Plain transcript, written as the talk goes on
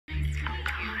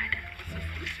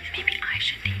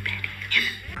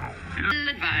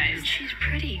But she's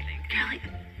pretty. Callie.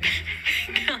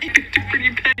 Callie picked a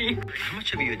pretty penny. How much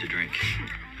have you had to drink?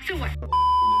 So what?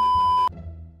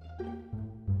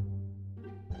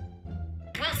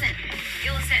 Wilson,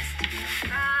 you'll assist.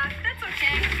 That's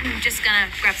okay. I'm just gonna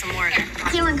grab some more again.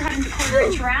 Keelan cut into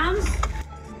quarter-inch rounds.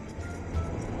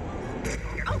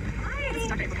 Oh, hi. This is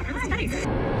Dr. April. This is Penny.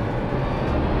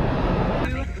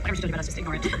 Whatever she told you about us, just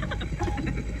ignore it.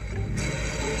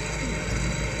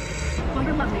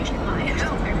 Wonder Love Nation High. It's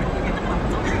all true.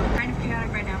 Kind of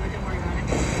chaotic right now, but don't worry about it.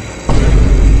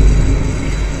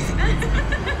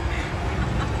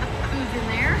 Who's in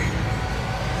there?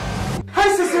 Hi,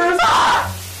 sisters!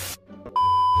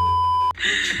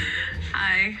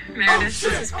 Hi, Meredith.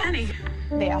 This is Penny.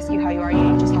 They ask you how you are,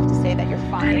 you just have to say that you're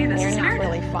fine. Penny, this you're is not Meredith.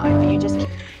 really fine, but you just...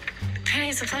 Penny,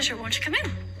 it's a pleasure. Won't you come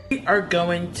in? We are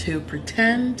going to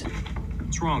pretend.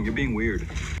 What's wrong? You're being weird.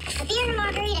 A beer and a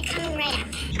margarita coming right up.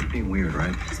 You're being weird,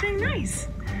 right? Just being nice.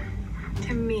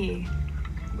 To me.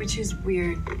 Which is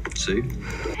weird. See?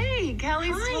 Hey,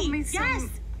 Kelly's told me some... Yes,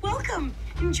 welcome.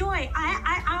 Enjoy.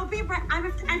 I'll be right. I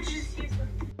just use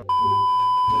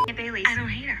Bailey. I don't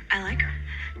hate her. I like her.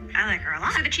 I like her a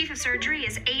lot. So the chief of surgery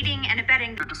is aiding and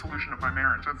abetting the dissolution of my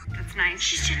marriage. That's nice.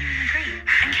 She's genuinely great.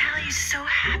 And Kelly's so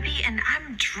happy, and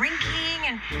I'm drinking,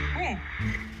 and...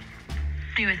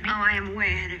 Are you with me? Oh, I am way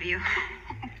ahead of you.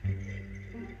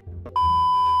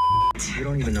 You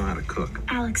don't even know how to cook.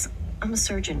 Alex, I'm a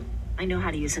surgeon. I know how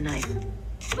to use a knife.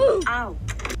 Ow!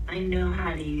 I know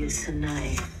how to use a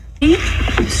knife. He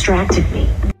distracted me.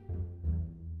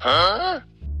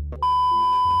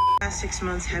 Last 6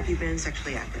 months, have you been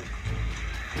sexually active?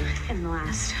 In the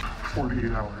last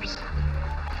 48 hours.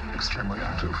 Extremely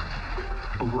active.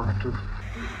 Overactive.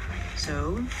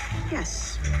 So,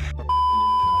 yes.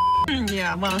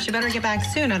 Yeah, well, she better get back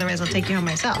soon, otherwise I'll take you home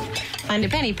myself. Find a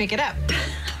Penny, pick it up.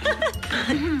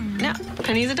 No,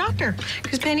 Penny's a doctor,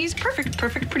 because Penny's perfect,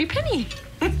 pretty Penny.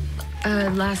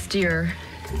 Last year.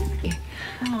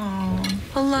 Oh,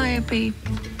 Calliope.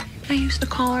 I used to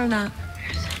call her that.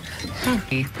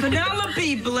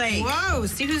 Penelope Blake. Whoa,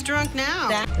 see who's drunk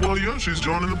now. Well, yeah, she's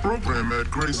joining the program at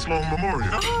Grace Sloan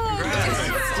Memorial.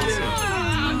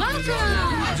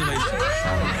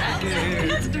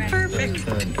 That's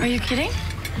perfect. Are you kidding?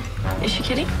 Is she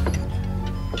kidding?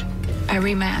 I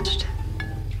rematched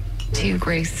to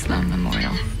Grace Sloan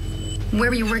Memorial. Where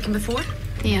were you working before?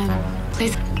 Yeah.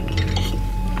 Please.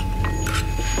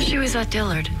 She was at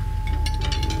Dillard.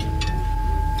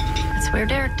 That's where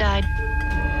Derek died.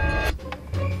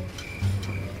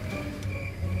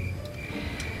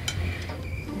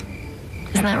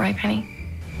 Isn't that right, Penny?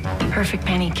 Perfect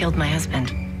Penny killed my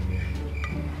husband.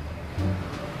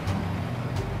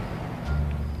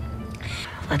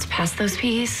 Let's pass those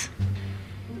peas.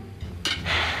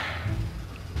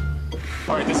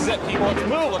 All right, this is it, people. Let's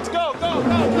move. Let's go, go, go,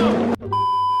 go.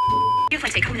 You have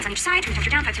like say a couple minutes on each side, 3 times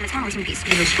down, 5 minutes more, release in peace.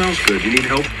 It smells good. You need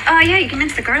help? Yeah, you can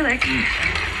mince the garlic.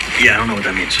 Yeah, I don't know what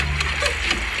that means.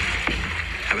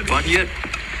 Haven't fun yet?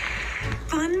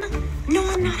 Fun? No,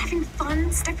 I'm not having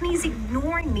fun. Stephanie's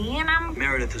ignoring me, and I'm...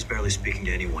 Meredith is barely speaking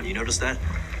to anyone. You notice that?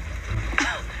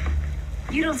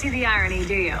 You don't see the irony,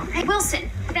 do you? Hey, Wilson,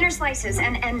 thinner slices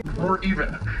and... More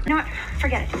even. You know what?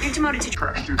 Forget it. You're demoted to...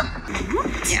 Trash dude.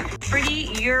 Yeah. Pretty,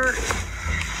 you're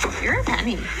a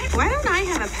penny. Why don't I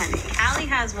have a penny? Allie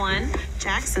has one.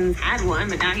 Jackson had one,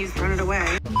 but now he's thrown it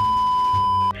away.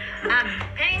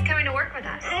 Penny's coming to work with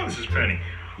us. Oh, this is Penny.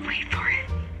 Wait for it.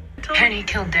 Penny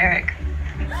killed Derek.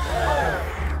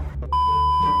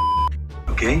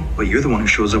 Okay, but you're the one who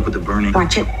shows up with the burning.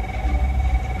 Watch it.